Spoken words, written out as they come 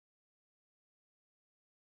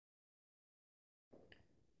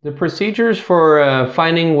The procedures for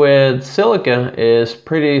fining with silica is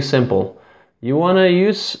pretty simple. You want to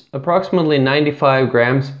use approximately 95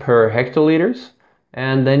 grams per hectoliters,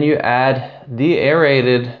 and then you add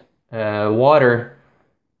deaerated water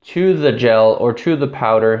to the gel or to the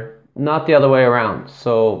powder, not the other way around.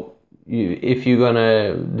 So if you're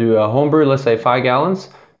gonna do a home brew, let's say 5 gallons,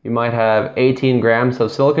 you might have 18 grams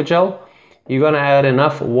of silica gel. You're gonna add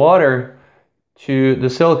enough water to the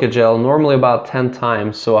silica gel, normally about 10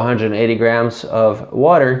 times, so 180 grams of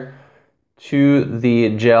water to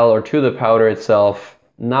the gel or to the powder itself,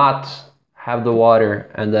 not have the water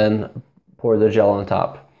and then pour the gel on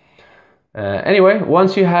top. Anyway,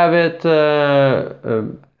 once you have it,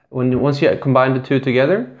 once you combine the two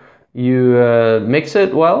together, you mix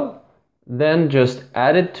it well, then just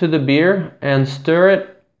add it to the beer and stir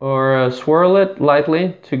it or swirl it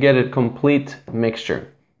lightly to get a complete mixture.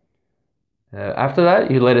 After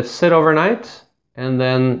that, you let it sit overnight, and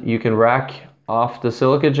then you can rack off the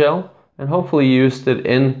silica gel and hopefully use it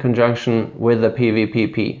in conjunction with the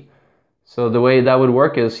PVPP. So the way that would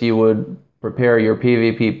work is you would prepare your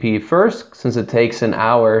PVPP first, since it takes an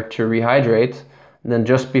hour to rehydrate. And then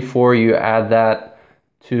just before you add that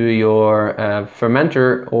to your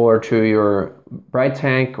fermenter or to your bright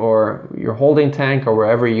tank or your holding tank or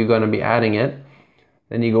wherever you're going to be adding it,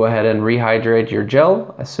 then you go ahead and rehydrate your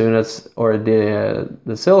gel as soon as, or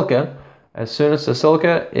the silica. As soon as the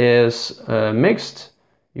silica is mixed,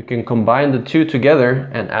 you can combine the two together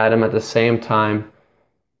and add them at the same time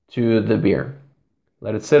to the beer.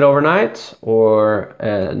 Let it sit overnight or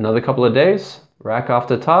another couple of days, rack off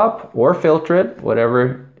the top or filter it,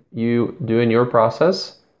 whatever you do in your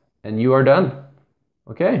process, and you are done.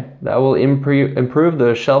 Okay, that will improve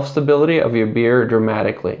the shelf stability of your beer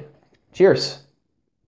dramatically. Cheers!